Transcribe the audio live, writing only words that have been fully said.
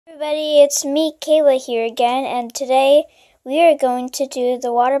Everybody, it's me, Kayla, here again, and today we are going to do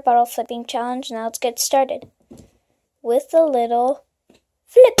the water bottle flipping challenge. Now let's get started with a little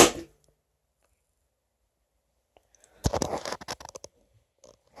flip.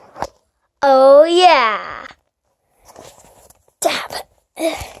 Oh yeah! Dab.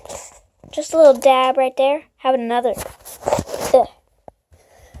 Just a little dab right there. Have another.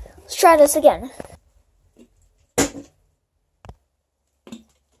 Let's try this again.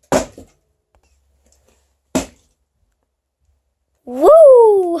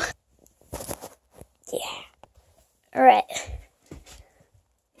 Woo! Yeah. All right.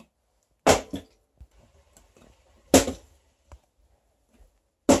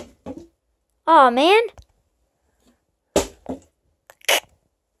 Aw, man.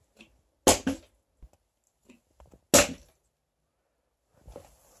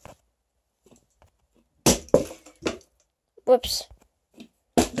 Whoops.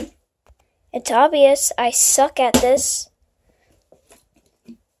 It's obvious I suck at this.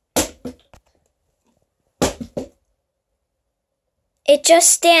 It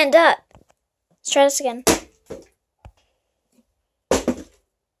just stand up. Let's try this again.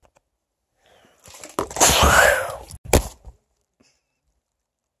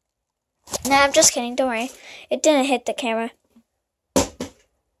 Nah, I'm just kidding. Don't worry. It didn't hit the camera.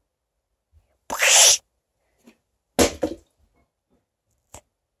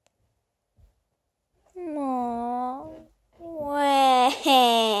 Aww.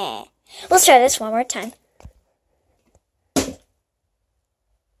 Let's try this one more time.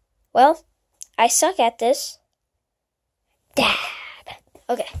 Well, I suck at this. Dab.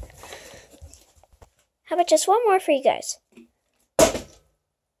 Okay. How about just one more for you guys?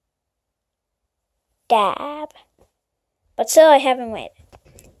 Dab. But still, I haven't waited.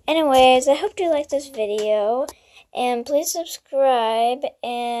 Anyways, I hope you liked this video. And please subscribe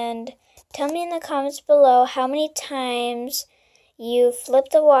and tell me in the comments below how many times you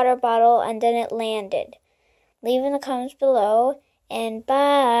flipped the water bottle and then it landed. Leave in the comments below. And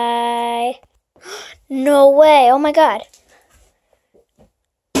bye. No way. Oh my god.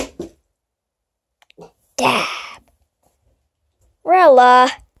 Dab. Rella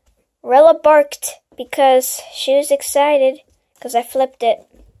barked because she was excited because I flipped it.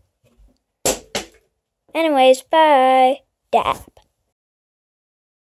 Anyways, bye. Dab.